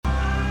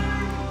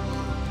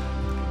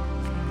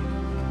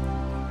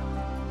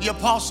The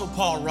Apostle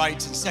Paul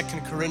writes in 2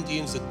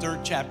 Corinthians, the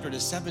 3rd chapter, the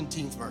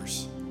 17th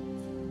verse,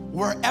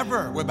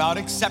 wherever, without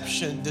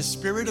exception, the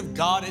Spirit of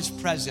God is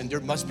present,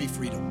 there must be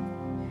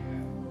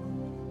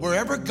freedom.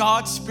 Wherever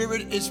God's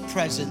Spirit is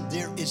present,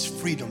 there is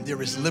freedom,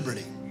 there is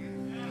liberty.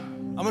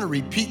 I'm gonna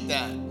repeat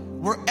that.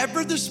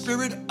 Wherever the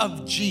Spirit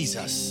of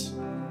Jesus,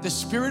 the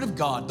Spirit of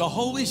God, the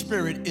Holy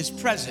Spirit is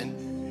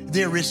present,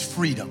 there is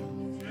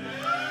freedom.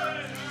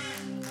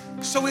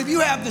 So if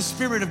you have the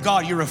Spirit of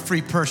God, you're a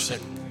free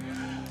person.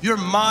 Your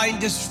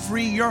mind is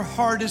free, your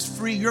heart is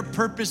free, your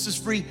purpose is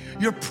free,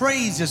 your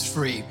praise is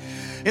free.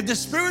 If the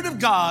Spirit of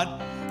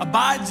God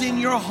abides in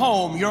your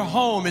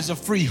home is a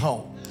free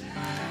home.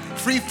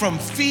 Free from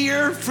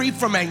fear, free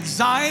from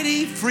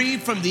anxiety, free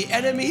from the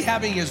enemy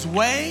having his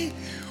way.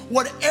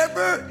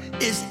 Whatever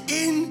is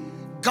in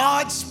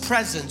God's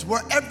presence,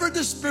 wherever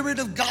the Spirit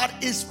of God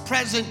is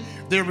present,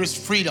 there is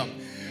freedom.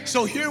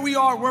 So here we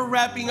are, we're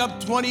wrapping up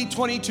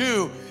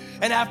 2022.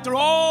 And after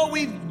all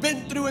we've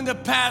been through in the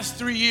past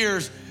 3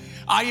 years,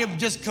 I am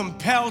just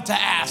compelled to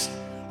ask,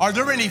 are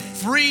there any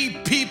free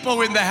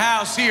people in the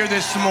house here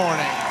this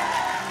morning?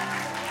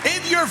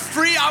 If you're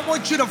free, I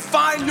want you to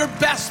find your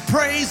best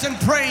praise and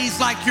praise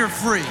like you're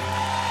free.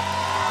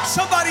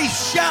 Somebody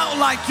shout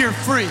like you're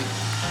free.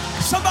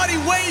 Somebody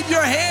wave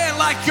your hand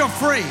like you're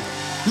free.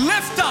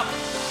 Lift up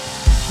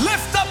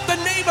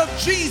the name of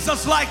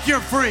Jesus like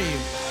you're free.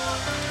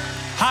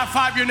 High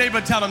five your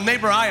neighbor, tell him,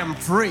 neighbor, I am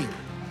free.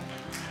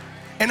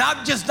 And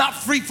I'm just not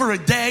free for a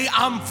day,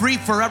 I'm free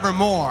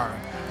forevermore.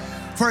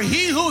 For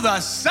he who the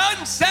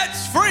Son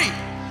sets free,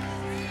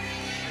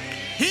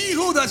 he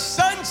who the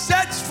Son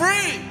sets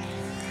free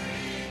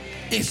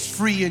is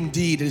free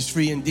indeed, is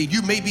free indeed.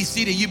 You may be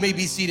seated, you may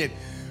be seated.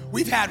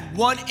 We've had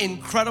one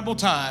incredible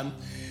time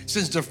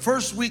since the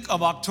first week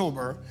of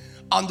October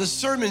on the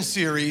sermon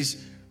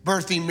series,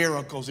 Birthing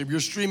Miracles. If you're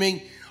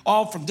streaming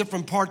all from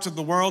different parts of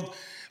the world,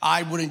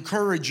 I would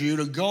encourage you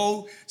to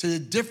go to the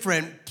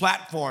different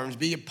platforms,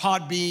 be it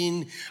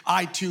Podbean,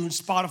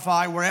 iTunes,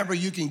 Spotify, wherever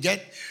you can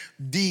get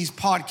these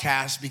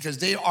podcasts, because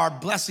they are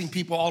blessing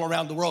people all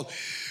around the world.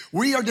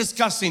 We are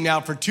discussing now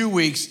for 2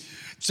 weeks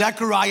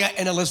Zechariah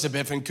and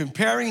Elizabeth and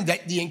comparing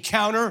the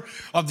encounter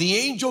of the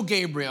angel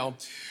Gabriel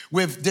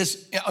with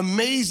this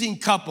amazing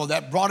couple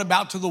that brought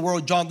about to the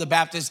world John the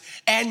Baptist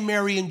and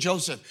Mary and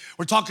Joseph.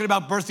 We're talking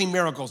about birthing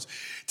miracles.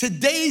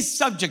 Today's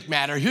subject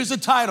matter, here's the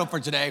title for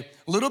today,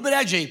 a little bit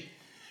edgy.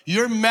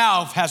 Your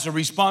mouth has a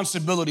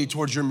responsibility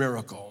towards your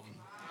miracle.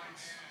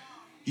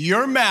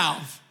 Your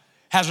mouth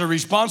has a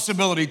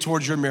responsibility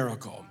towards your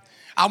miracle.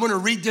 I want to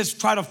read this,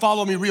 try to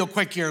follow me real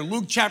quick here.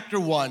 Luke chapter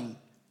 1.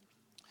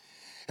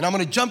 And I'm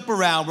going to jump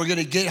around. We're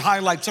going to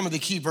highlight some of the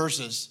key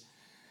verses.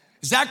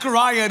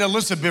 Zechariah and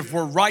Elizabeth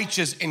were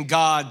righteous in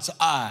God's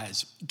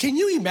eyes. Can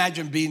you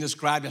imagine being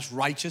described as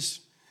righteous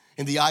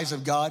in the eyes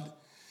of God?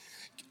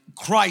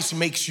 Christ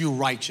makes you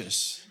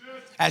righteous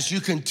as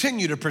you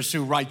continue to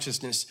pursue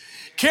righteousness.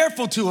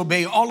 Careful to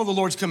obey all of the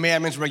Lord's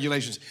commandments,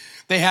 regulations.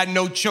 They had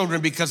no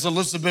children because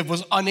Elizabeth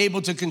was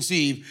unable to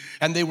conceive,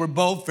 and they were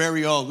both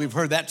very old. We've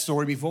heard that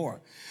story before.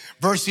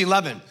 Verse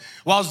 11,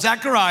 while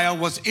Zechariah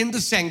was in the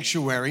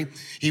sanctuary,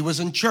 he was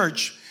in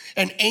church,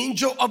 an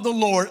angel of the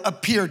Lord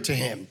appeared to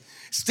him,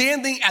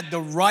 standing at the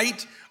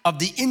right of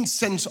the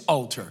incense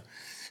altar.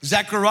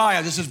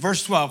 Zechariah, this is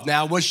verse 12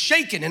 now, was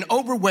shaken and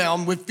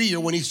overwhelmed with fear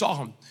when he saw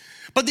him.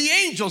 But the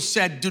angel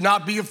said, do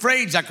not be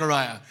afraid,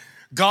 Zechariah.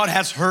 God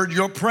has heard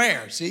your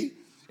prayer. See,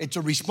 it's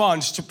a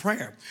response to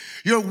prayer.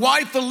 Your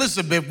wife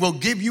Elizabeth will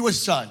give you a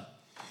son,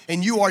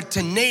 and you are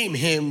to name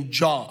him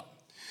John.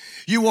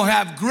 You will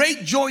have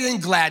great joy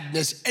and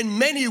gladness, and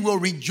many will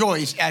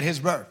rejoice at his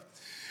birth.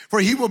 For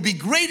he will be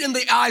great in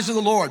the eyes of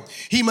the Lord.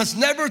 He must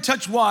never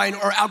touch wine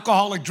or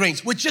alcoholic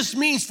drinks, which just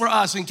means for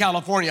us in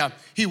California,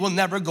 he will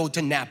never go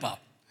to Napa.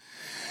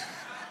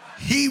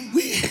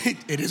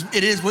 It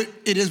is what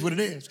it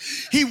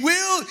is. He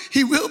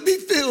will be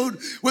filled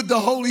with the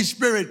Holy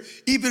Spirit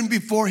even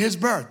before his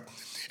birth.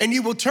 And he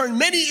will turn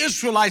many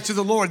Israelites to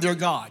the Lord their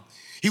God.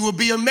 He will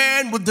be a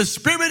man with the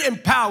spirit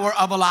and power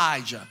of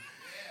Elijah.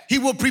 He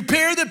will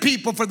prepare the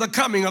people for the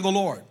coming of the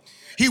Lord.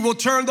 He will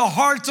turn the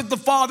hearts of the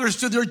fathers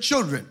to their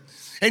children,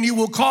 and he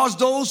will cause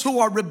those who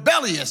are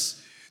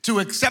rebellious to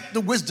accept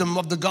the wisdom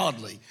of the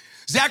godly.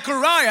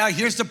 Zechariah,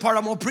 here's the part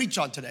I'm going to preach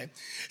on today.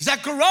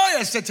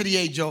 Zechariah said to the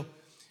angel,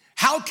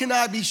 how can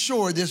I be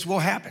sure this will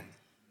happen?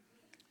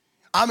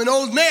 I'm an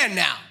old man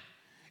now,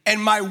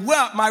 and my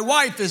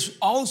wife is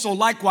also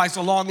likewise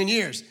along in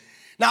years.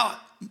 Now,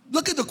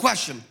 look at the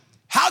question.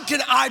 How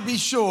can I be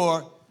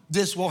sure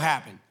this will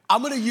happen?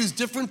 I'm going to use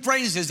different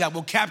phrases that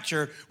will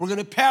capture. We're going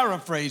to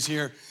paraphrase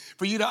here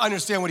for you to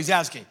understand what he's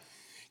asking.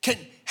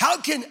 How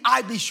can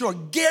I be sure,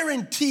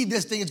 guarantee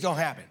this thing is going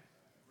to happen?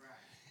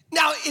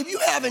 Now, if you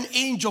have an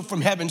angel from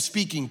heaven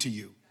speaking to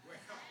you,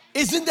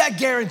 isn't that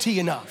guarantee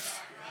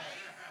enough?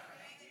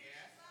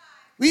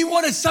 We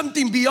wanted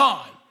something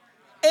beyond.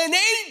 An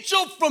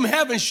angel from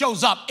heaven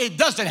shows up. It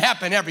doesn't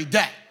happen every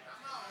day.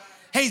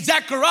 Hey,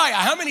 Zechariah,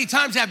 how many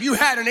times have you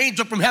had an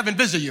angel from heaven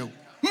visit you?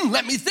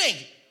 Let me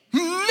think.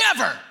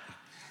 Never.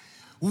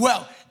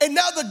 Well, and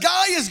now the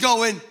guy is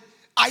going,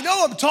 I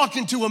know I'm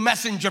talking to a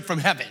messenger from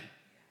heaven.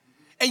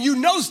 And you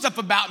know stuff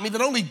about me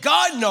that only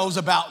God knows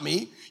about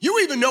me. You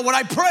even know what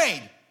I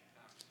prayed.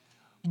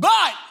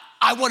 But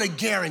I want to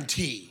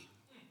guarantee.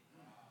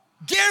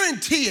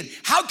 Guarantee it.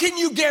 How can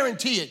you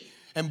guarantee it?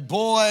 And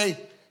boy,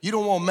 you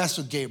don't want to mess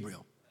with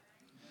Gabriel.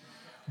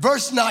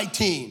 Verse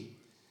 19,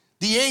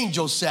 the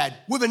angel said,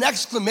 with an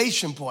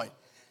exclamation point,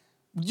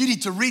 you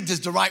need to read this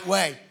the right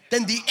way.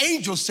 Then the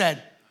angel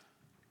said,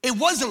 it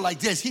wasn't like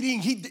this.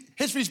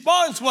 His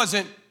response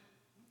wasn't,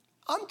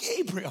 I'm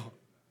Gabriel.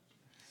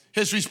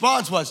 His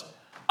response was,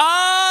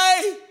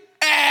 I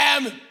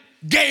am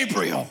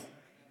Gabriel.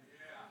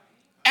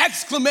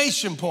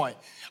 Exclamation point.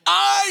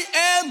 I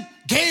am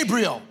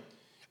Gabriel.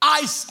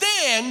 I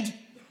stand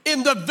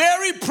in the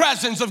very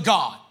presence of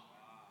God.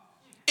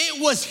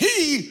 It was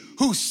he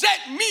who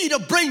sent me to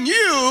bring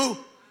you,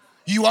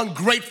 you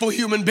ungrateful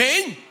human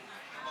being,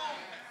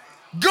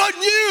 good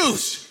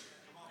news.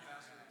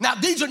 Now,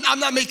 I'm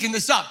not making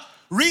this up.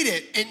 Read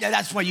it, and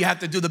that's why you have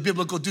to do the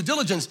biblical due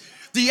diligence.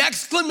 The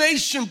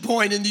exclamation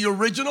point in the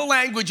original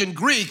language in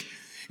Greek,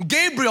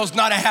 Gabriel's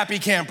not a happy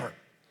camper.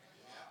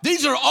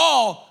 These are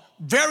all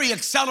very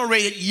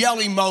accelerated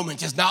yelling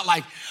moments. It's not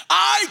like,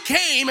 I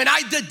came and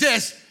I did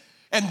this,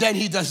 and then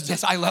he does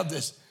this. I love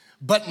this.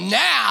 But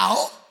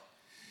now,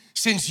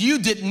 since you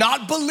did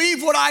not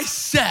believe what I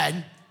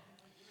said,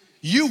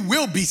 you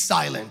will be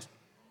silent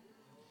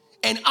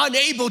and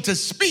unable to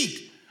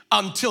speak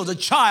until the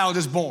child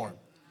is born.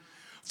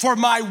 For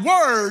my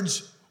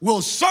words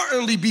will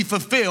certainly be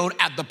fulfilled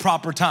at the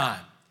proper time.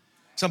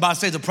 Somebody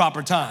say the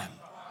proper time.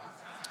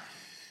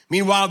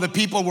 Meanwhile, the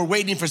people were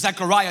waiting for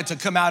Zechariah to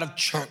come out of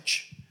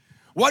church,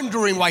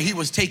 wondering why he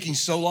was taking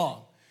so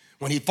long.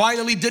 When he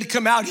finally did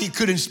come out, he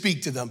couldn't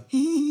speak to them.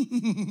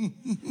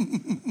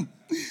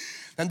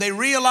 And they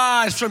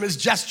realized from his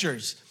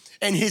gestures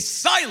and his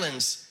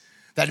silence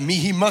that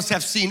he must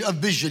have seen a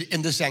vision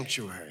in the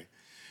sanctuary.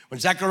 When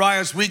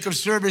Zechariah's week of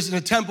service in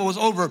the temple was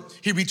over,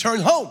 he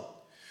returned home.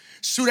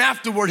 Soon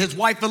afterward, his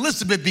wife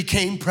Elizabeth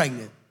became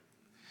pregnant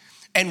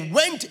and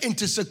went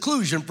into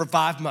seclusion for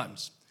 5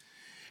 months.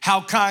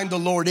 How kind the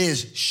Lord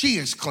is, she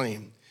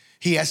exclaimed.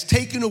 He has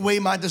taken away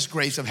my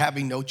disgrace of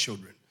having no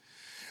children.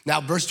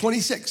 Now, verse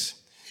 26.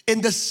 In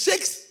the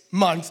 6th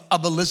month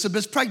of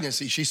Elizabeth's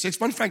pregnancy, she's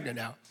 6 months pregnant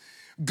now,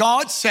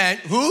 God sent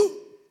who?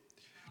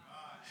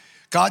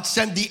 God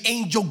sent the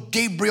angel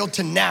Gabriel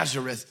to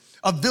Nazareth,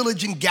 a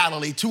village in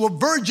Galilee, to a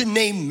virgin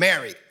named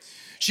Mary.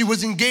 She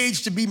was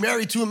engaged to be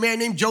married to a man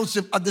named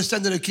Joseph, a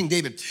descendant of King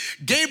David.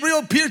 Gabriel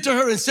appeared to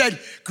her and said,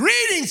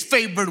 greetings,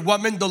 favored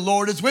woman, the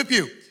Lord is with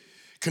you.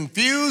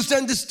 Confused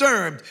and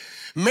disturbed,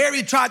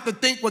 Mary tried to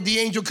think what the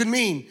angel could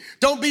mean.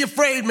 Don't be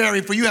afraid,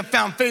 Mary, for you have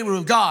found favor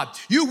with God.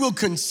 You will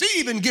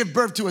conceive and give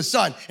birth to a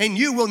son, and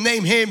you will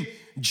name him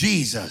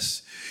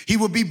Jesus. He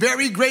will be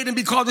very great and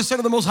be called the Son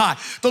of the Most High.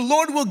 The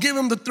Lord will give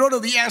him the throne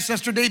of the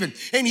ancestor David,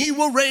 and he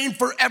will reign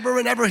forever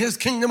and ever. His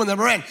kingdom will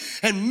never end.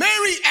 And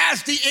Mary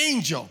asked the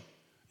angel,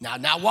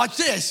 now watch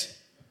this.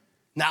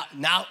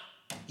 Now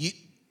you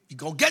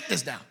go get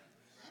this now.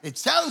 It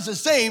sounds the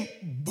same,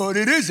 but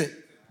it isn't.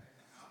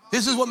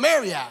 This is what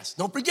Mary asked.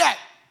 Don't forget.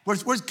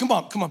 Come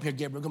up here,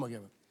 Gabriel. Come on,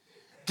 Gabriel.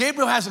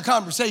 Gabriel has a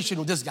conversation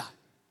with this guy.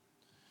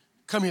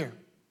 Come here.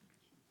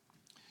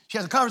 She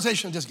has a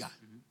conversation with this guy.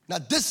 Now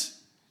this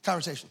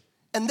conversation.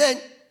 And then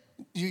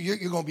you're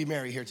going to be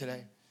married here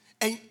today.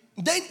 And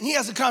then he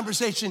has a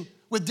conversation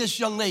with this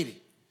young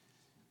lady.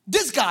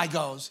 This guy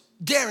goes,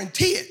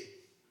 guarantee it,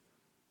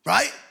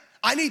 right?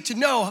 I need to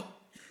know.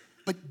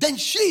 But then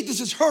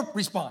this is her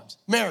response,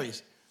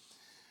 Mary's.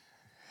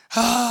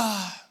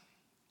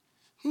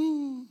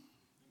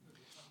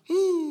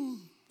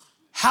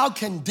 How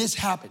can this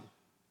happen?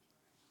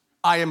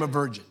 I am a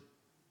virgin.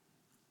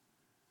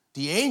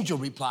 The angel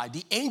replied.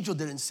 The angel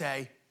didn't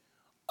say,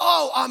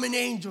 oh, I'm an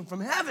angel from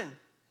heaven.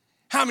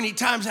 How many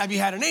times have you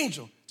had an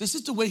angel? This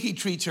is the way he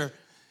treats her.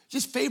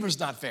 Just favor's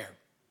not fair.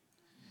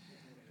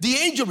 The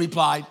angel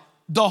replied,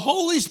 the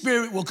Holy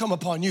Spirit will come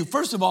upon you.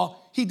 First of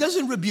all, he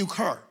doesn't rebuke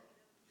her.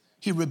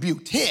 He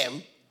rebuked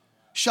him,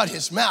 shut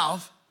his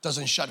mouth,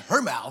 doesn't shut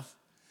her mouth.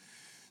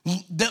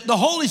 The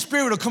Holy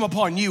Spirit will come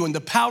upon you, and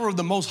the power of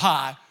the Most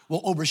High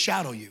will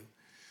overshadow you.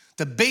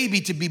 The baby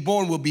to be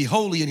born will be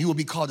holy, and he will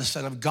be called the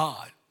Son of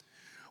God.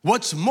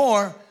 What's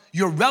more,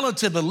 your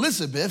relative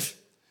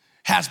Elizabeth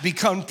has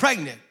become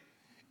pregnant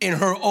in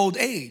her old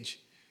age.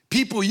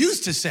 People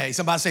used to say,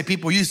 somebody say,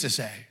 people used to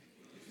say,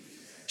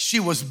 she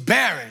was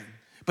barren,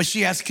 but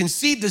she has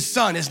conceived a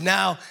son, is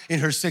now in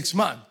her 6th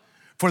month.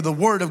 For the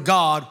word of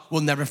God will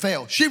never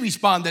fail. She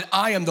responded,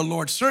 I am the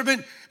Lord's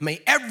servant.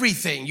 May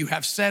everything you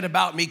have said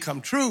about me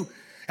come true.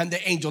 And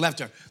the angel left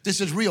her.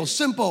 This is real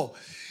simple.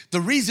 The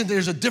reason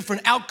there's a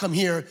different outcome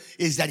here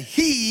is that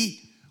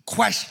he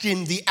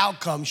questioned the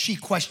outcome. She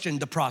questioned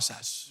the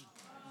process.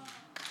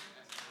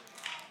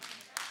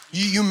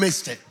 You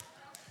missed it.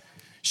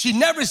 She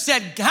never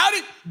said, how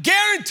did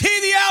guarantee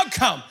the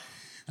outcome?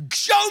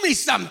 Show me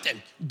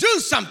something, do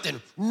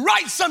something,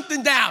 write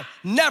something down.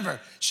 Never.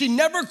 She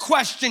never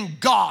questioned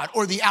God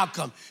or the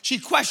outcome. She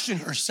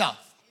questioned herself.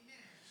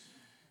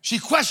 She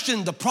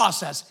questioned the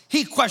process.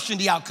 He questioned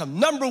the outcome.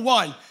 Number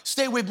one,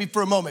 stay with me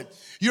for a moment.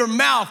 Your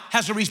mouth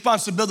has a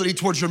responsibility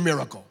towards your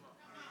miracle.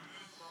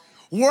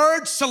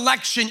 Word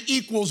selection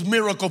equals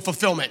miracle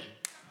fulfillment.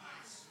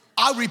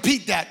 I'll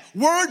repeat that.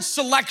 Word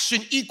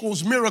selection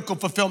equals miracle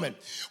fulfillment.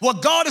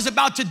 What God is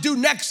about to do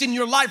next in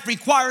your life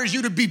requires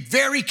you to be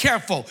very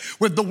careful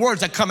with the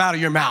words that come out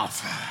of your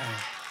mouth.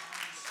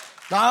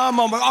 Now,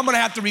 I'm gonna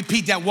have to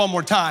repeat that one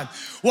more time.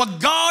 What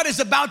God is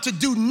about to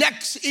do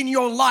next in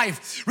your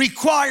life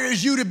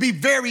requires you to be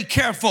very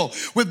careful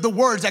with the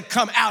words that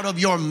come out of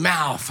your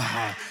mouth.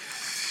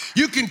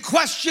 You can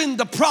question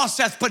the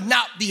process, but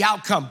not the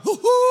outcome.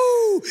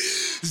 Woo-hoo!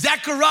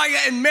 Zechariah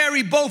and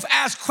Mary both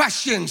ask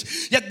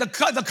questions, yet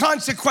the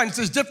consequence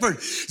is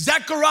different.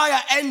 Zechariah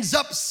ends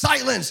up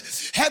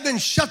silenced. Heaven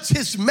shuts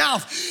his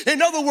mouth.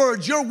 In other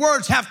words, your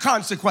words have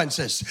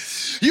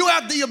consequences. You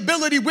have the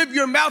ability with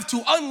your mouth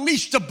to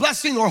unleash the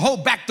blessing or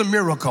hold back the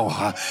miracle.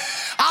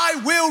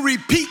 I will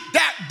repeat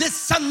that this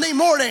Sunday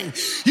morning.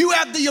 You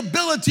have the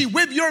ability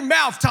with your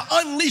mouth to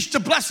unleash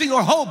the blessing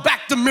or hold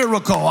back the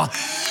miracle.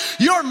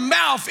 Your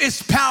mouth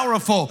is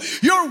powerful.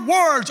 Your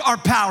words are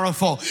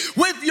powerful.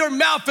 With your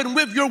mouth and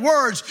with your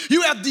words,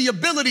 you have the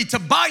ability to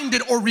bind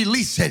it or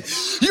release it.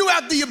 You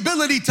have the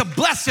ability to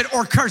bless it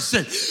or curse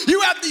it.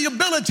 You have the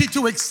ability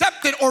to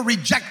accept it or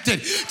reject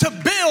it, to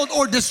build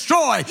or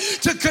destroy,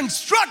 to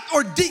construct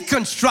or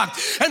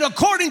deconstruct. And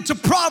according to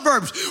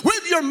Proverbs,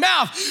 with your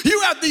mouth,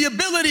 you have the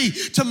ability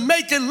to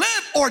make it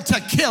live or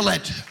to kill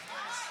it.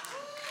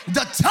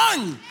 The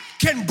tongue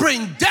can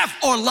bring death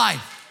or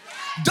life.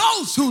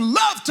 Those who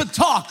love to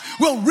talk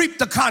will reap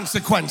the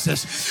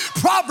consequences.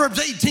 Proverbs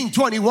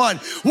 18:21,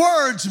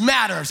 words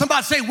matter.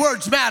 Somebody say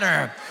words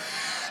matter.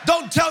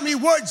 Don't tell me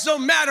words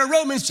don't matter.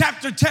 Romans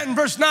chapter 10,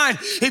 verse 9.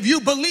 If you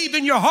believe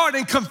in your heart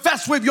and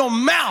confess with your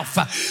mouth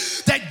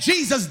that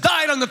Jesus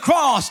died on the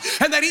cross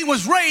and that he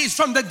was raised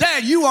from the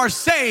dead, you are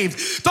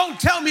saved. Don't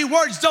tell me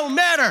words don't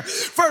matter.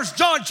 1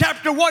 John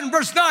chapter 1,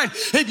 verse 9.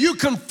 If you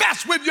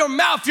confess with your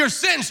mouth your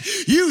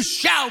sins, you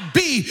shall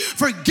be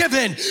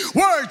forgiven.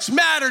 Words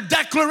matter.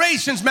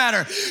 Declarations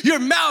matter. Your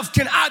mouth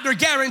can either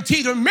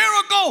guarantee the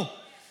miracle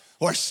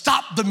or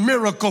stop the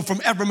miracle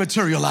from ever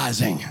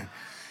materializing.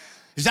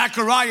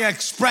 Zechariah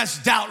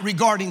expressed doubt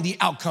regarding the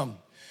outcome.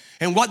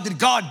 And what did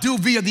God do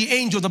via the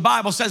angel? The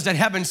Bible says that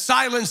heaven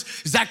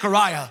silenced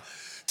Zechariah,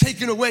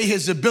 taking away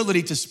his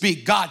ability to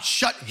speak. God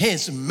shut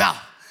his mouth.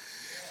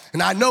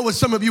 And I know what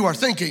some of you are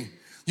thinking.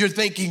 You're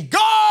thinking,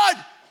 God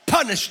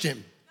punished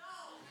him.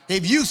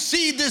 If you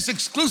see this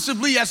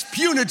exclusively as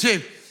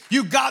punitive,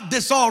 you got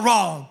this all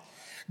wrong.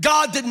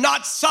 God did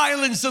not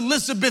silence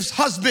Elizabeth's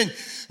husband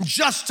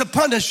just to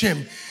punish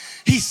him.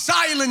 He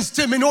silenced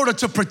him in order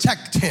to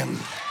protect him.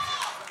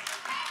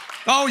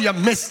 Oh, you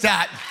missed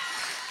that.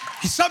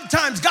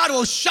 Sometimes God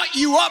will shut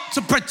you up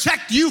to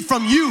protect you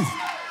from you.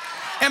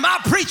 Am I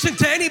preaching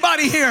to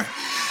anybody here?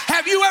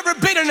 Have you ever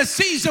been in a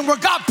season where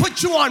God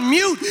put you on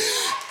mute?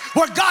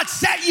 Where God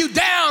sat you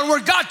down,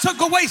 where God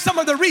took away some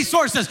of the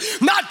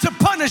resources, not to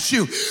punish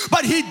you,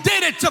 but he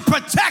did it to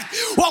protect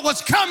what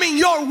was coming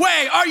your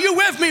way. Are you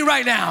with me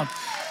right now?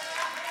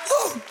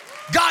 Woo.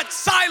 God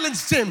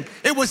silenced him.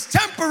 It was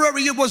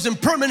temporary, it was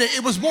impermanent.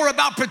 It was more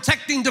about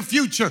protecting the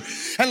future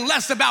and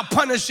less about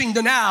punishing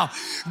the now.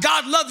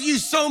 God loves you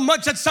so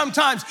much that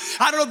sometimes,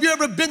 I don't know if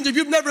you've ever been there, if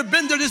you've never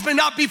been there, this may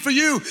not be for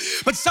you,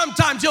 but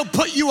sometimes he'll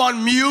put you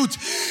on mute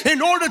in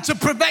order to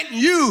prevent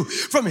you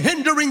from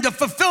hindering the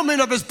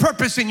fulfillment of his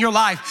purpose in your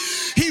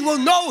life. He will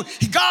know,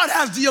 God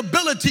has the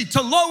ability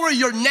to lower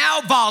your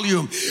now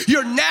volume,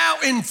 your now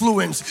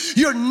influence,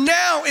 your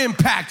now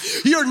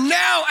impact, your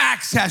now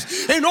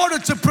access in order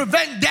to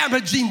prevent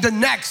damaging the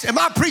next. Am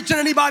I preaching to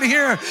anybody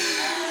here?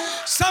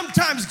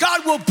 Sometimes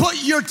God will put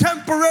you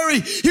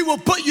temporarily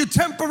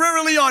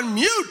on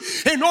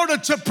mute in order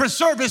to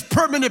preserve his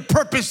permanent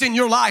purpose in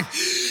your life.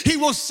 He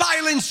will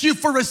silence you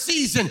for a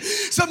season.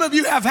 Some of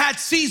you have had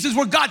seasons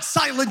where God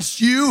silenced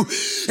you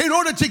in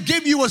order to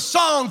give you a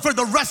song for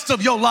the rest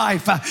of your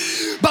life.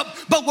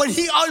 But when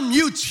he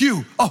unmutes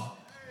you,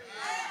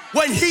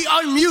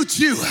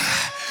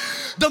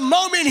 the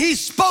moment he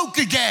spoke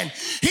again,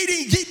 he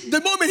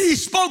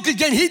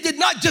did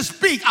not just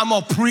speak. I'm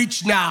gonna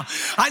preach now.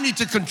 I need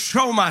to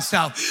control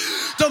myself.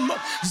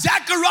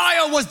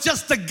 Zechariah was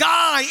just a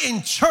guy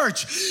in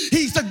church.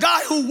 He's the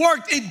guy who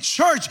worked in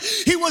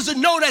church. He wasn't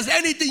known as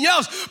anything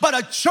else but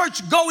a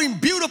church-going,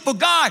 beautiful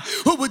guy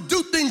who would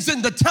do things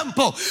in the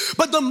temple.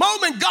 But the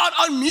moment God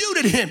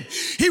unmuted him,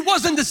 he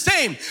wasn't the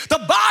same.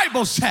 The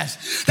Bible says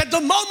that the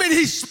moment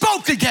he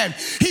spoke again,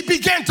 he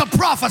began to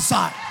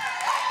prophesy.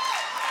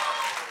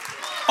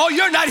 Oh,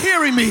 you're not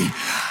hearing me.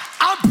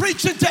 I'm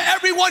preaching to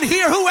everyone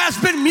here who has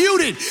been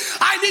muted.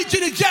 I need you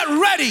to get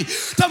ready.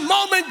 The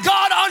moment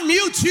God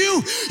unmutes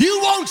you,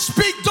 you won't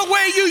speak the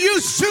way you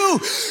used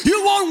to.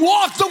 You won't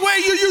walk the way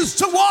you used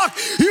to walk.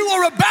 You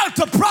are about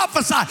to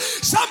prophesy.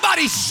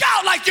 Somebody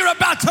shout like you're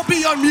about to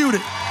be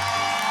unmuted.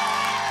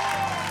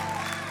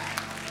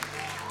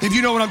 If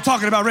you know what I'm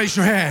talking about, raise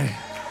your hand.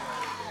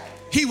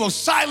 He will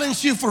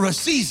silence you for a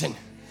season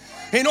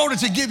in order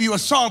to give you a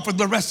song for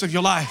the rest of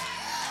your life.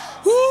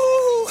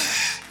 Woo!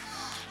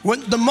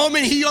 When the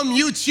moment he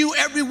unmutes you,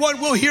 everyone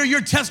will hear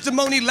your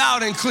testimony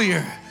loud and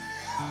clear.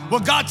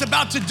 What God's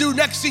about to do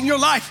next in your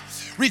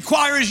life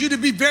requires you to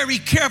be very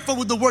careful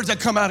with the words that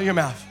come out of your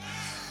mouth.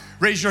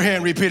 Raise your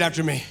hand, repeat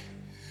after me.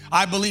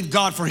 I believe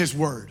God for his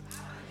word.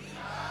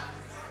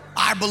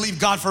 I believe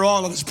God for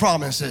all of his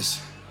promises.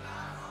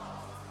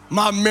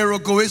 My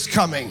miracle is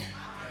coming.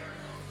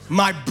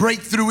 My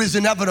breakthrough is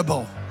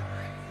inevitable.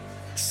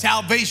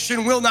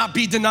 Salvation will not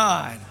be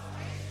denied.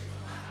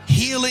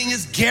 Healing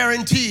is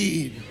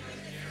guaranteed.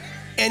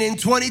 And in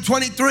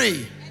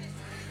 2023,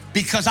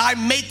 because I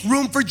make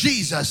room for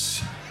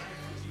Jesus,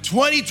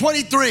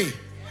 2023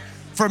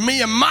 for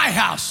me and my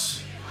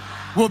house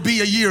will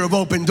be a year of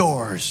open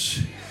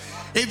doors.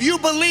 If you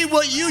believe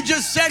what you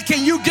just said,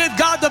 can you give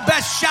God the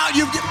best shout?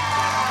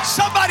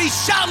 Somebody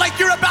shout like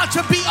you're about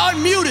to be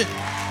unmuted.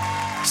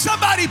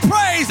 Somebody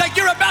praise like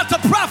you're about to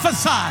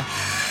prophesy.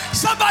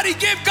 Somebody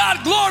give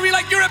God glory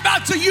like you're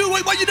about to do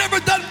what you've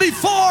never done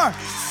before.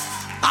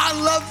 I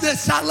love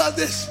this. I love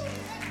this.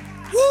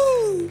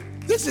 Woo!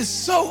 This is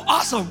so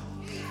awesome.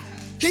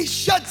 He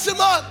shuts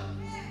him up,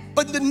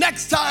 but the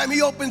next time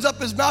he opens up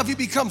his mouth, he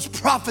becomes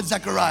prophet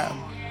Zechariah.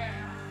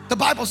 The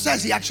Bible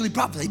says he actually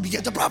prophesied. He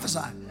began to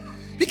prophesy.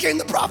 He became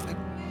the prophet.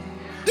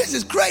 This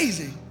is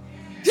crazy.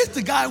 This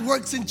the guy who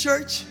works in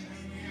church.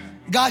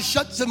 God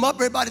shuts him up.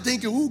 Everybody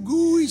thinking, ooh,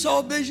 goo, he saw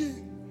a vision.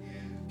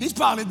 He's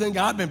probably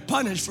thinking, I've been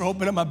punished for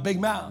opening up my big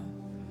mouth.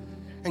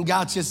 And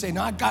God's just saying,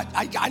 no,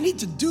 I need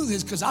to do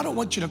this because I don't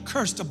want you to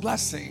curse the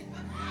blessing.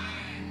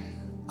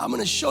 I'm going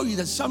to show you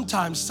that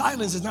sometimes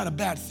silence is not a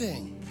bad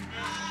thing.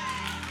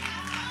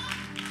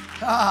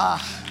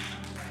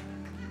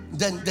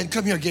 Then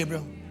come here,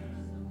 Gabriel.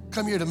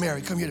 Come here to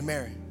Mary. Come here to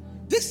Mary.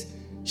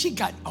 She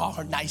got all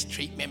her nice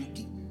treatment.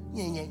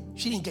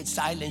 She didn't get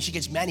silence. She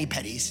gets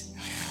mani-pedis.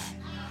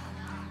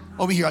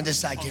 Over here on this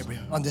side,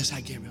 Gabriel. On this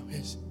side, Gabriel.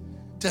 Yes.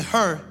 To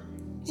her,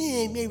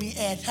 Mary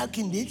asked, how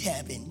can this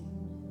happen?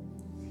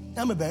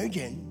 I'm a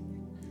virgin.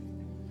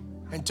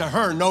 And to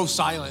her, no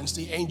silence.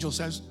 The angel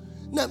says,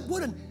 now,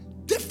 what a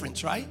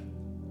difference, right?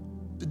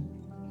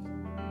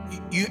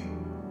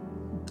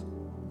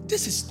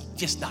 This is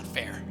just not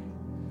fair.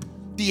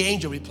 The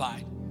angel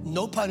replied,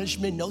 no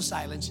punishment, no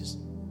silences.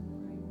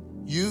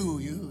 You,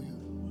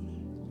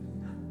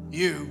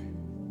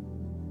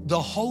 the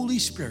Holy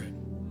Spirit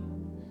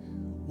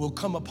will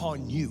come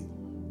upon you,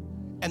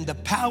 and the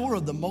power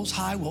of the Most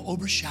High will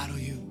overshadow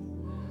you.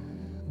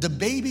 The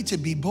baby to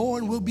be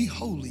born will be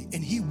holy,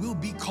 and he will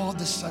be called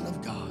the Son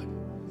of God.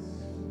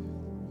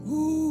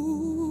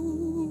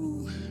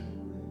 Ooh.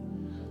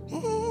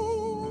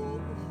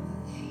 Ooh.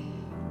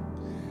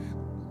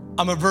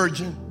 I'm a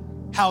virgin.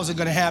 How is it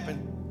going to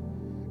happen?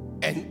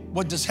 And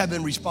what does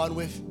heaven respond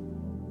with?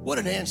 What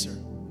an answer.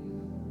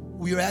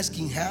 We are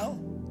asking how?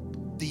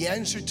 The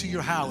answer to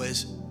your how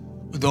is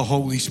the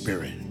Holy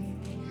Spirit.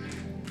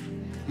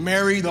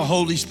 Mary, the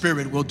Holy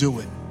Spirit will do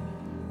it.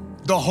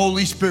 The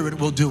Holy Spirit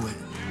will do it.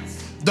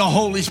 The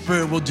Holy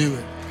Spirit will do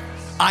it.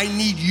 I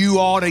need you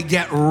all to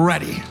get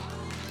ready.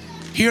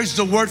 Here's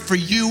the word for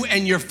you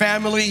and your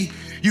family.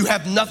 You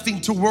have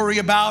nothing to worry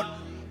about.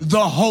 The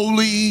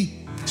Holy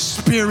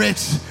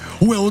Spirit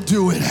will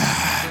do it.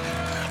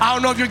 I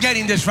don't know if you're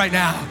getting this right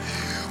now.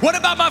 What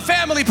about my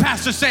family,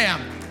 Pastor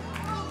Sam?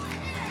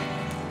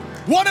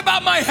 What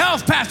about my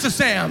health, Pastor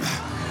Sam?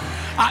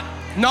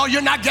 No,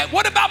 you're not getting.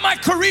 What about my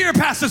career,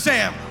 Pastor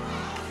Sam?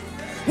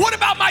 What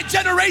about my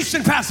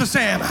generation, Pastor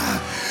Sam?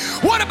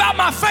 What about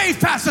my faith,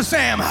 Pastor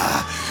Sam?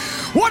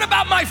 What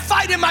about my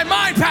fight in my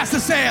mind, Pastor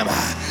Sam?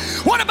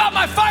 What about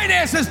my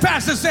finances,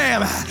 Pastor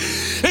Sam?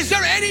 Is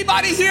there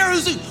anybody here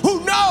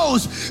who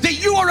knows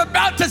that you are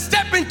about to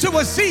step into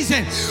a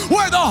season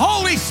where the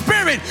Holy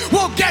Spirit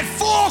will get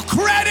full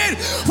credit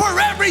for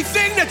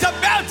everything that's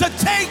about to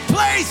take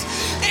place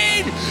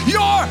in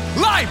your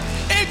life?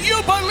 If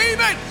you believe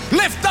it,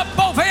 lift up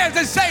both hands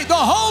and say, the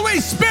Holy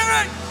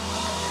Spirit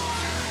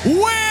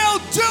will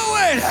do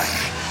it.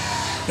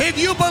 If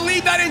you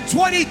believe that in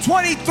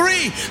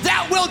 2023,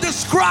 that will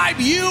describe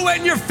you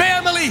and your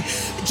family,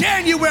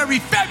 January,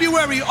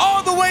 February,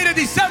 all the way to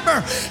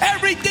December,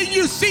 everything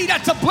you see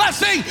that's a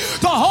blessing,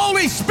 the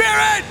Holy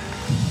Spirit.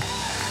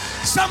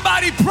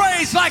 Somebody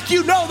praise like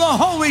you know the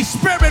Holy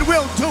Spirit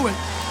will do it.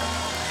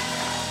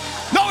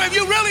 No, if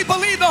you really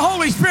believe the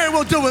Holy Spirit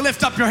will do it,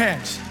 lift up your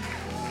hands.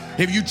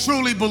 If you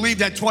truly believe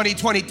that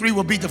 2023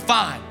 will be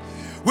defined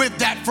with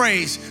that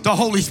phrase, the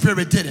Holy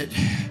Spirit did it.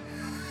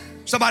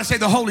 Somebody say,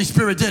 the Holy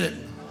Spirit did it.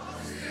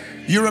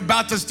 You're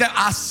about to step,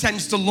 I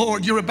sense the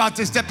Lord, you're about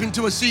to step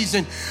into a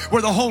season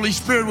where the Holy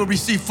Spirit will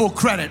receive full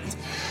credit.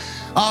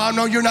 Oh,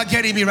 no, you're not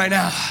getting me right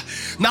now.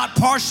 Not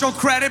partial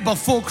credit, but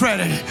full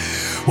credit.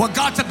 What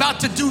God's about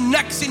to do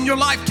next in your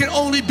life can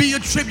only be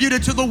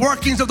attributed to the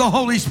workings of the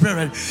Holy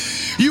Spirit.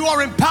 You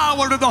are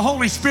empowered of the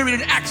Holy Spirit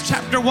in Acts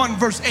chapter 1,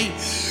 verse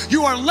 8.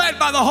 You are led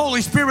by the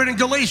Holy Spirit in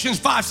Galatians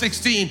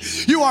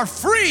 5:16. You are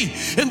free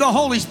in the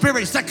Holy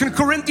Spirit, 2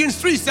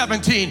 Corinthians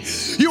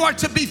 3:17. You are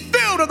to be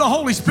filled of the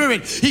Holy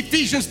Spirit,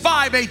 Ephesians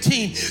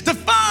 5:18.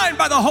 Defined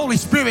by the Holy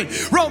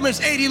Spirit,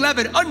 Romans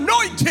 8:11.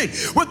 Anointed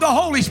with the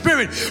Holy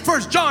Spirit,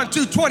 1 John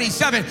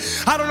 2:27.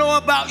 I don't know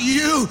about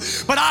you,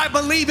 but I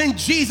believe in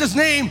Jesus'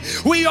 name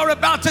we are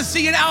about to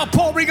see an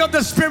outpouring of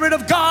the Spirit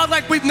of God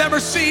like we've never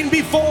seen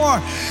before.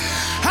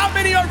 How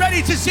many are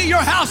ready to see your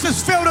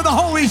houses filled with the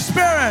Holy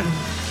Spirit?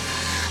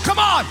 Come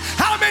on,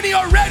 how many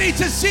are ready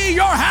to see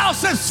your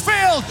houses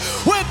filled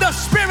with the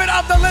Spirit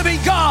of the living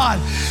God?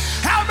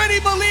 How many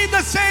believe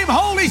the same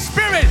Holy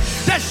Spirit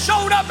that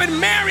showed up in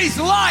Mary's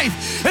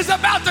life is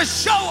about to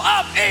show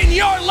up in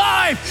your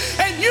life,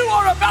 and you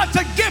are about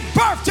to give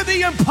birth to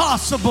the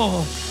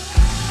impossible?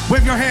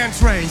 With your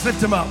hands raised,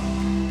 lift them up.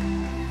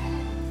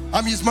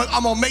 I'm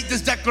going to make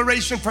this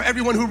declaration for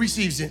everyone who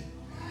receives it.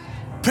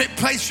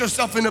 Place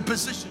yourself in a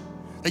position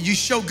that you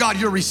show God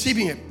you're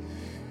receiving it.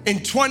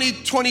 In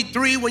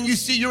 2023, when you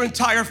see your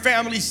entire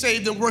family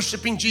saved and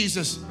worshiping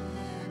Jesus,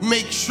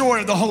 make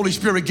sure the Holy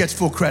Spirit gets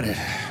full credit.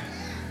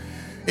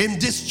 In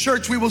this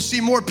church, we will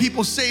see more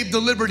people saved,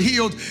 delivered,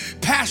 healed,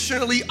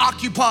 passionately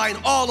occupying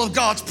all of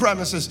God's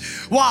premises.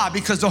 Why?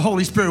 Because the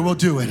Holy Spirit will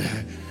do it.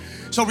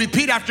 So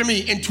repeat after me.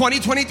 In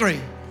 2023,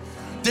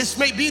 this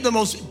may be the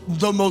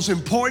most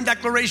important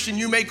declaration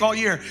you make all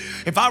year.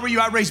 If I were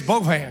you, I'd raise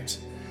both hands.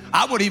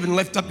 I would even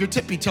lift up your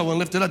tippy toe and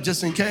lift it up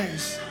just in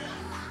case.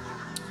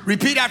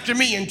 Repeat after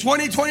me. In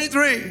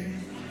 2023,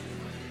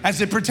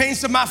 as it pertains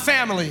to my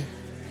family,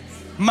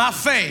 my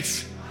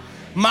faith,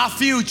 my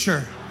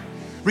future,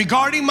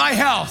 regarding my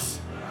health,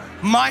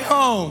 my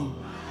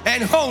home,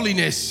 and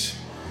holiness,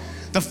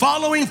 the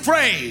following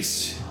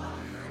phrase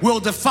will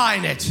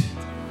define it.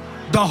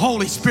 The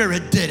Holy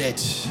Spirit did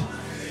it.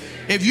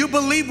 If you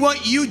believe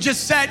what you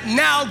just said,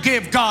 now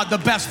give God the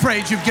best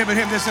praise you've given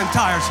him this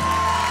entire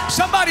time.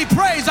 Somebody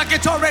praise like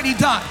it's already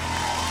done.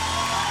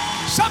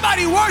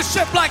 Somebody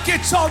worship like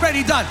it's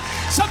already done.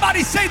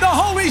 Somebody say the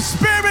Holy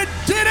Spirit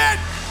did it.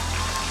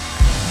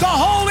 The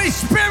Holy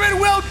Spirit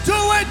will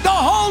do it. The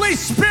Holy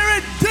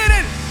Spirit did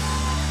it.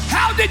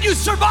 How did you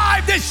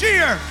survive this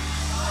year?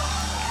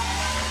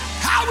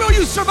 How will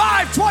you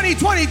survive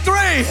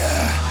 2023?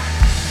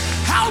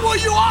 How will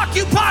you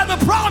occupy the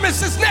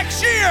promises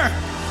next year?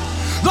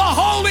 The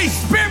Holy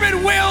Spirit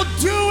will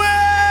do it.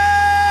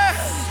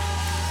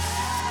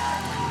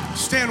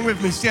 Stand with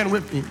me, stand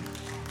with me.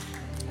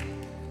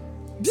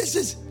 This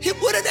is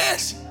what it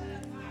is.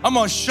 I'm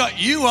gonna shut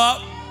you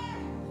up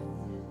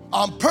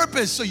on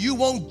purpose so you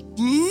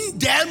won't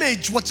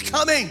damage what's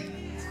coming.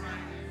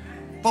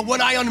 But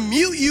when I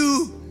unmute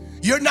you,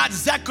 you're not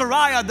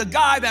Zechariah, the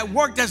guy that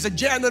worked as a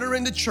janitor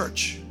in the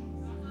church,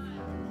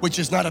 which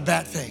is not a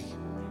bad thing.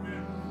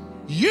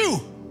 You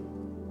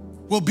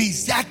will be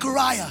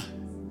Zechariah,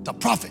 the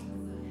prophet.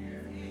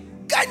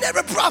 Guy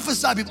never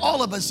prophesied before.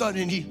 All of a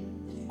sudden he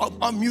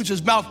unmutes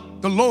his mouth.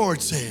 The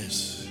Lord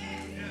says.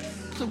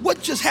 So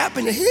what just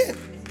happened to him?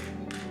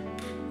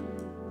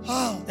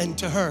 Oh, and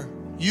to her,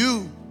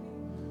 you.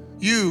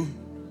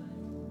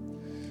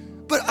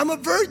 But I'm a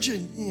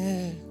virgin.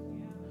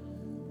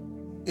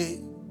 Yeah.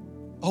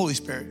 Holy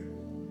Spirit.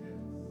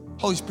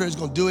 Holy Spirit's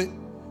gonna do it,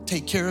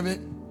 take care of it.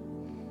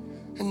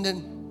 And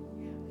then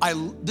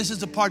this is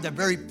the part that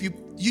very few,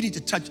 you need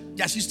to touch.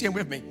 Yes, you stand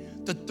with me.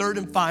 The third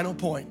and final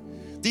point.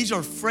 These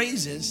are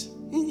phrases.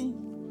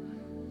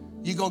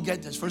 You're gonna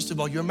get this. First of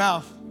all, your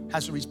mouth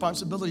has a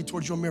responsibility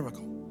towards your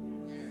miracle.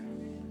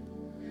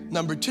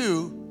 Number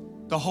two,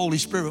 the Holy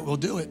Spirit will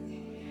do it.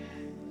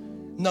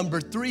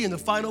 Number three, and the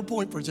final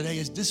point for today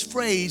is this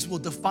phrase will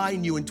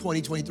define you in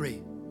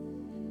 2023.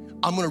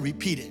 I'm gonna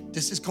repeat it.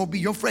 This is gonna be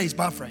your phrase,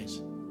 my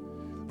phrase.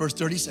 Verse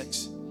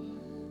 36.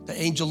 The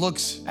angel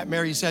looks at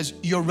Mary and says,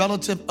 your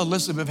relative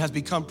Elizabeth has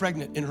become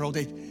pregnant in her old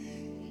age.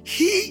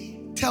 He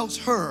tells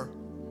her,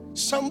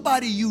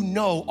 somebody you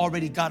know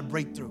already got a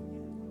breakthrough.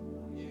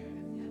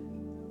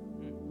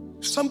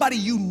 Somebody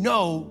you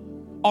know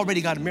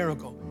already got a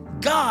miracle.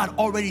 God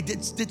already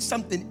did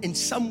something in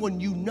someone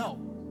you know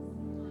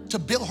to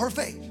build her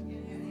faith.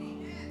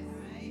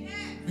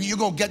 You're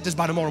gonna get this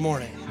by tomorrow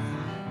morning.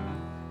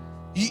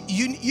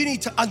 You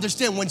need to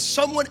understand when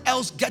someone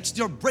else gets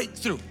their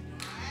breakthrough,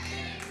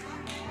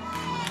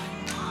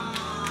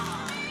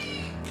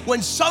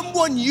 when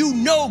someone you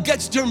know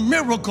gets their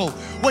miracle,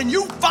 when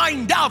you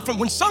find out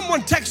when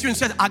someone texts you and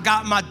says, I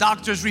got my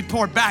doctor's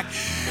report back,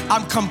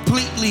 I'm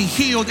completely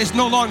healed, it's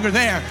no longer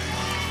there.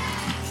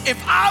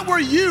 If I were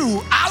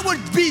you, I would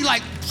be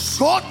like,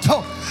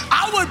 Soto.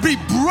 I would be,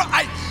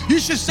 you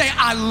should say,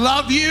 I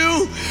love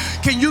you.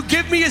 Can you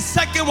give me a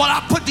second while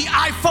I put the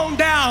iPhone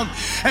down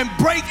and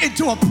break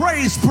into a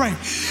praise break?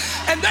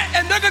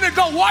 And they're gonna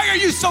go, why are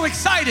you so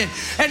excited?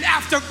 And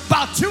after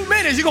about 2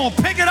 minutes, you're gonna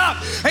pick it up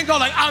and go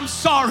like, I'm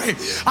sorry,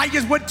 I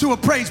just went to a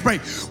praise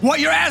break. What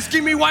you're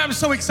asking me why I'm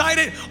so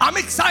excited? I'm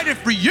excited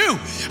for you.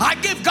 I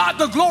give God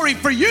the glory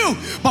for you,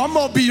 but I'm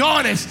gonna be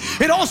honest,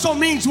 it also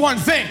means one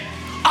thing: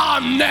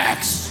 I'm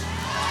next.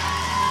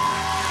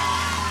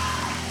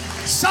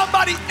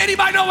 Somebody,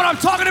 anybody know what I'm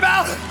talking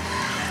about?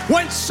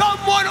 When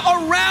someone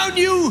around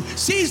you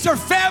sees their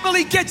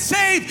family get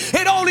saved,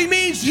 it only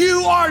means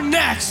you are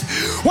next.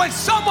 When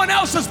someone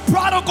else's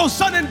prodigal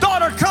son and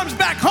daughter comes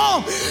back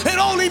home, it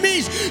only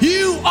means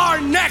you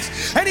are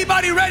next.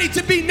 Anybody ready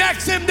to be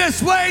next in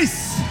this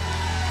place?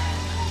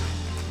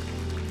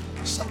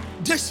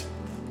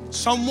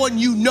 Someone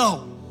you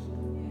know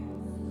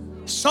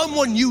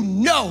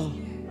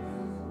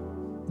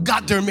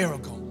got their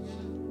miracle.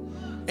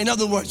 In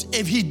other words,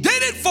 if he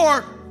did it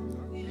for,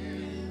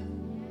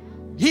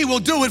 he will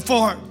do it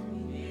for.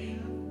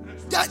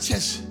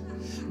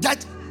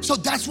 So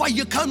that's why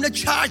you come to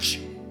church.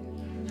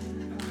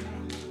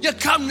 You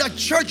come to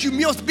church, you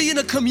must be in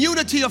a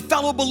community of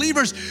fellow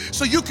believers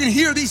so you can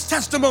hear these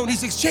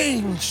testimonies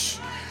exchange.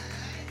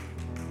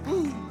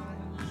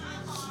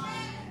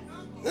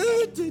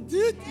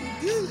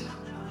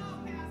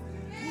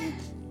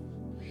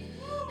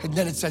 And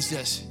then it says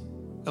this: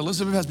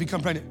 Elizabeth has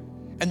become pregnant.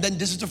 And then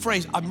this is the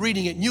phrase, I'm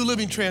reading it, New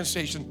Living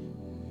Translation.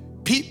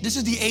 This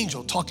is the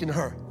angel talking to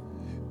her.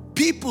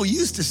 People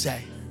used to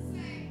say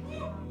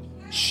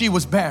she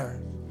was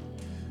barren.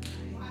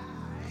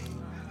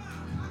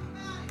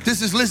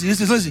 This is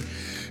Lizzie.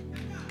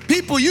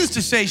 People used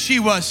to say she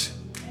was,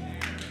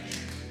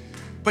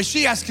 but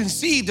she has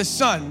conceived a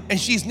son and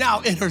she's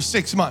now in her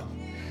 6th month.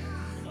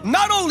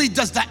 Not only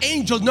does the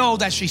angel know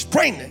that she's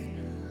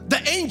pregnant,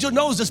 the angel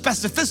knows the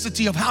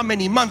specificity of how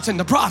many months in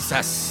the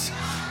process.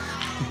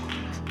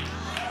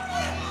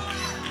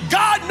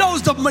 God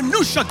knows the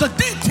minutia, the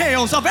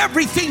details of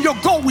everything you're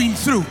going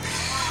through.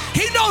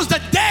 He knows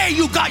the day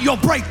you got your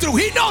breakthrough.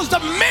 He knows the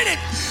minute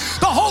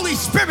the Holy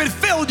Spirit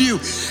filled you.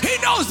 He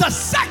knows the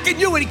second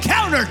you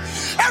encountered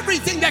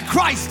everything that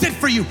Christ did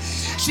for you.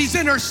 She's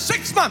in her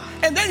 6th month.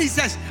 And then he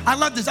says, I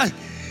love this.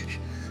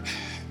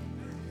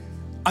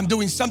 I'm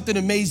doing something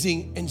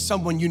amazing in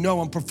someone you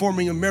know. I'm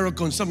performing a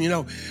miracle in someone you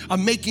know.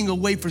 I'm making a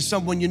way for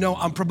someone you know.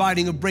 I'm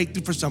providing a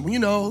breakthrough for someone you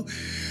know.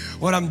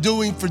 What I'm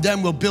doing for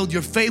them will build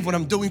your faith. What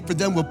I'm doing for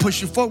them will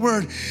push you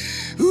forward.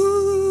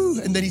 Ooh.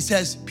 And then he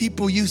says,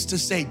 people used to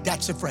say,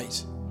 that's a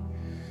phrase.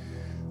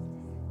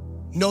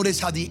 Notice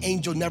how the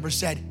angel never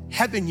said,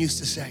 heaven used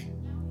to say.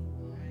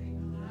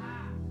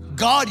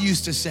 God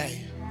used to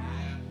say.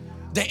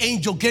 The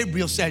angel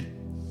Gabriel said,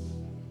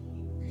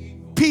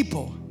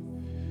 people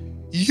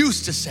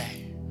used to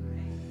say.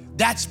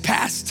 That's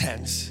past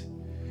tense.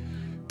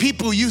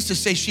 People used to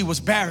say she was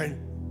barren,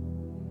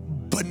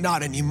 but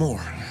not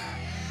anymore.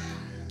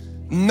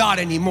 Not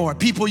anymore.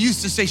 People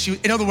used to say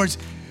in other words,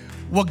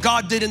 what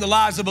God did in the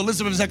lives of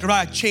Elizabeth and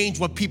Zechariah changed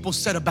what people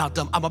said about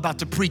them. I'm about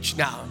to preach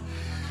now.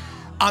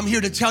 I'm here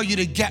to tell you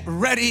to get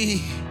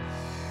ready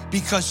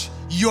because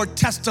your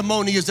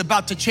testimony is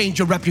about to change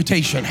your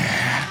reputation.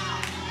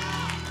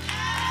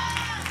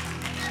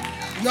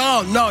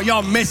 No,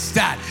 y'all missed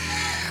that.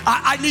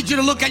 I need you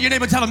to look at your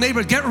neighbor and tell them,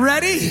 neighbor, get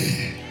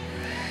ready.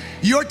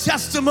 Your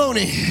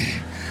testimony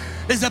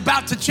is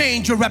about to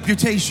change your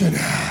reputation.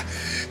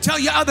 Tell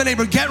your other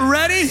neighbor, get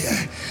ready.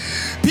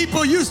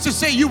 People used to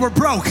say you were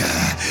broke.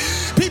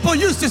 People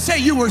used to say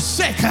you were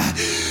sick.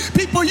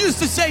 People used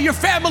to say your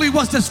family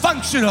was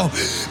dysfunctional.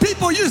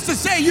 People used to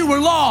say you were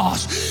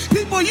lost.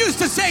 People used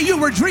to say you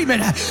were dreaming.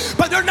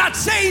 But they're not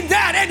saying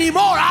that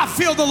anymore. I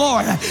feel the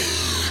Lord.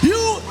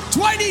 You,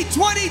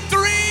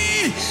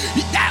 2023,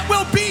 that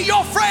will be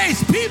your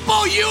phrase.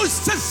 People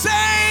used to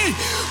say,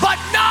 but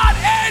not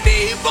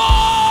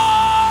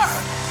anymore.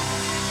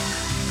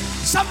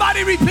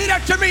 Somebody repeat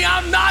after me.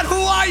 I'm not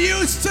who I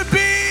used to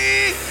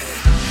be.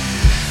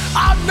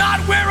 I'm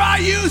not where I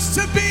used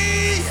to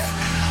be.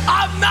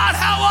 I'm not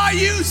how I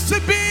used to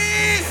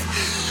be.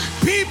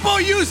 People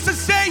used to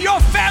say your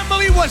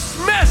family was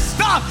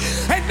messed up,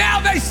 and now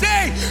they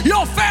say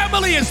your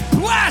family is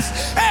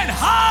blessed and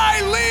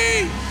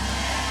highly.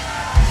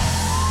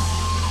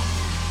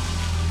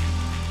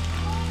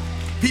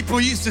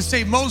 People used to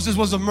say Moses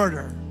was a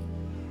murderer.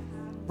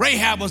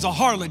 Rahab was a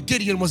harlot.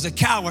 Gideon was a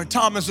coward.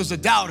 Thomas was a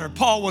doubter.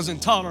 Paul was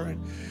intolerant.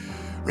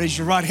 Raise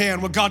your right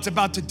hand. What God's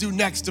about to do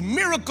next, the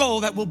miracle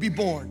that will be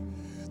born,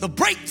 the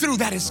breakthrough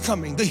that is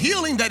coming, the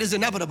healing that is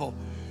inevitable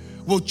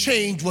will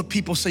change what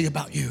people say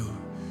about you.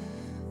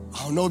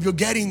 I don't know if you're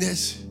getting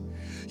this.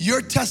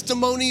 Your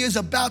testimony is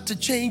about to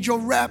change your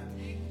rep.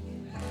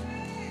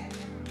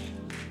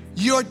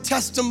 Your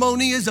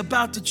testimony is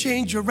about to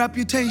change your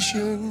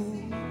reputation.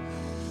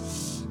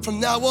 From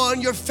now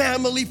on, your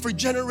family for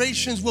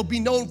generations will be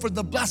known for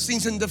the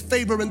blessings and the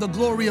favor and the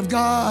glory of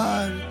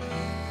God.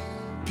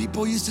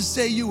 People used to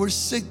say you were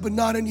sick, but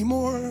not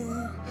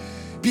anymore.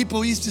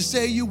 People used to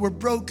say you were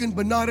broken,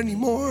 but not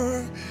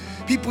anymore.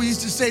 People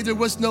used to say there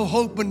was no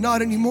hope, but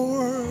not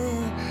anymore.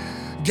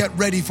 Get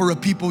ready for a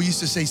people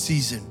used to say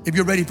season. If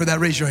you're ready for that,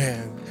 raise your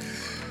hand.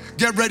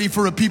 Get ready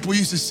for a people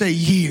used to say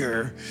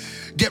year.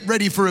 Get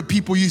ready for a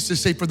people used to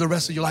say for the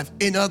rest of your life.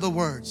 In other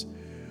words,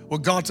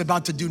 what God's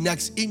about to do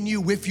next in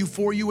you, with you,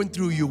 for you, and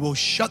through you will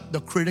shut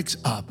the critics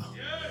up.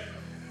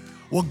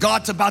 What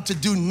God's about to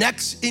do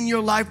next in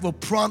your life will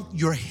prompt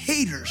your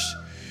haters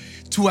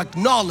to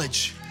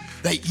acknowledge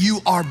that you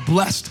are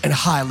blessed and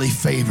highly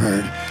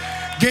favored.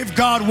 Give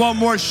God one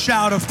more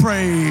shout of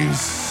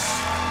praise.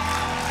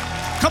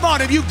 Come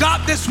on, if you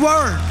got this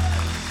word,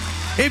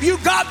 if you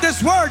got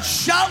this word,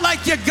 shout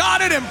like you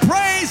got it and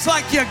praise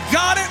like you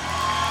got it.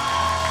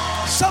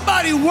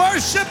 Somebody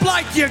worship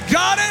like you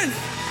got it.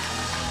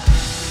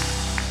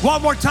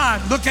 One more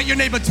time, look at your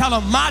neighbor, tell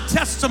them, my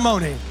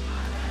testimony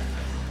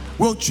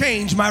will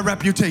change my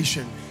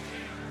reputation.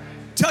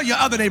 Tell your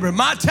other neighbor,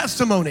 my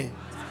testimony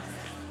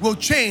will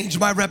change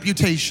my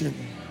reputation.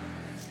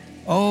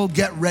 Oh,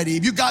 get ready.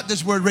 If you got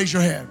this word, raise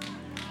your hand.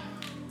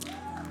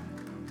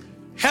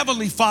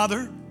 Heavenly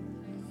Father,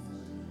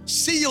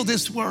 seal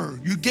this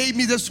word. You gave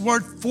me this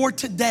word for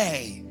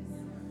today.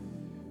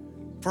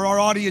 For our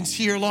audience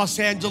here in Los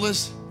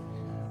Angeles,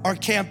 our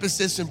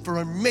campuses, and for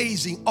an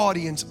amazing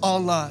audience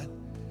online,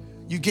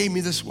 you gave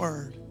me this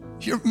word.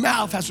 Your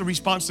mouth has a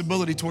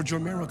responsibility towards your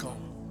miracle.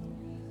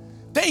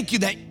 Thank you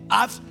that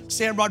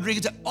Sam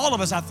Rodriguez, all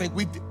of us, I think,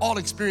 we've all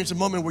experienced a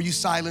moment where you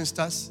silenced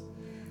us,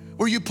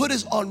 where you put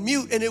us on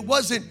mute, and it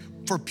wasn't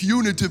for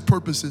punitive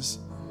purposes.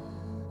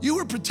 You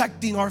were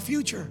protecting our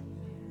future.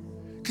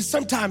 Because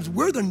sometimes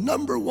we're the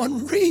number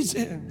one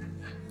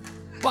reason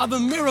why the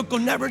miracle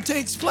never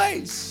takes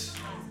place.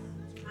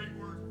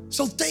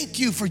 So thank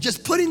you for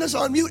just putting us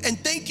on mute, and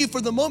thank you for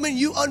the moment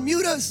you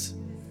unmute us.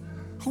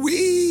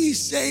 We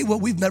say what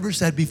we've never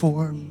said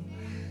before,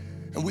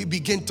 and we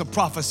begin to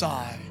prophesy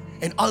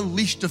and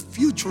unleash the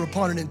future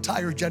upon an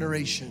entire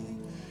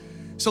generation.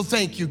 So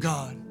thank you,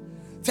 God.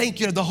 Thank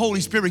you that the Holy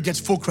Spirit gets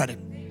full credit,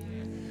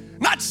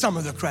 not some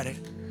of the credit.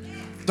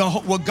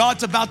 What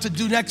God's about to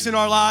do next in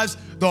our lives,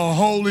 the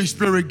Holy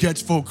Spirit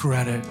gets full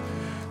credit.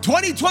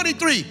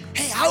 2023,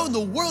 hey, how in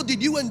the world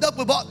did you end up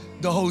with all?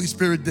 The Holy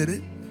Spirit did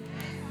it.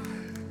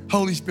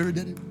 Holy Spirit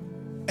did it.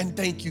 And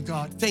thank you,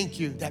 God. Thank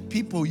you that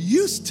people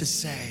used to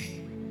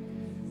say,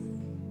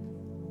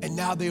 and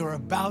now they are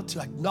about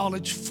to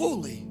acknowledge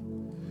fully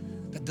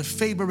that the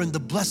favor and the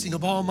blessing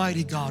of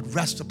Almighty God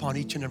rest upon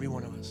each and every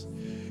one of us.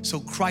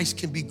 So Christ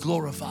can be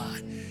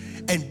glorified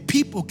and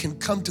people can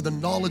come to the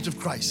knowledge of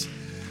Christ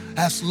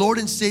as Lord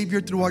and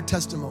Savior through our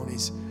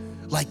testimonies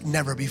like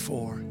never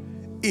before.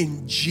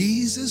 In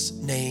Jesus'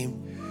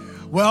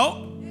 name.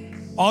 Well,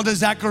 all the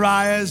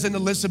Zacharias and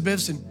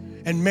Elizabeths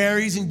and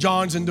Marys and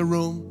Johns in the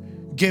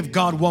room, give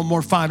God one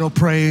more final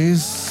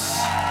praise.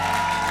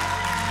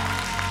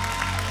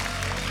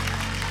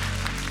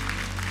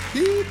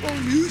 People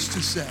used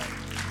to say,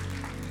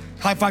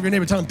 high five your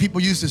neighbor, tell them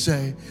people used to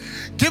say,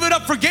 give it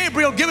up for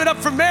Gabriel, give it up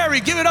for Mary,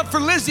 give it up for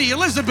Lizzie,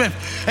 Elizabeth,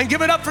 and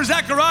give it up for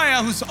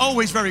Zachariah, who's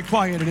always very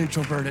quiet and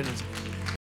introverted.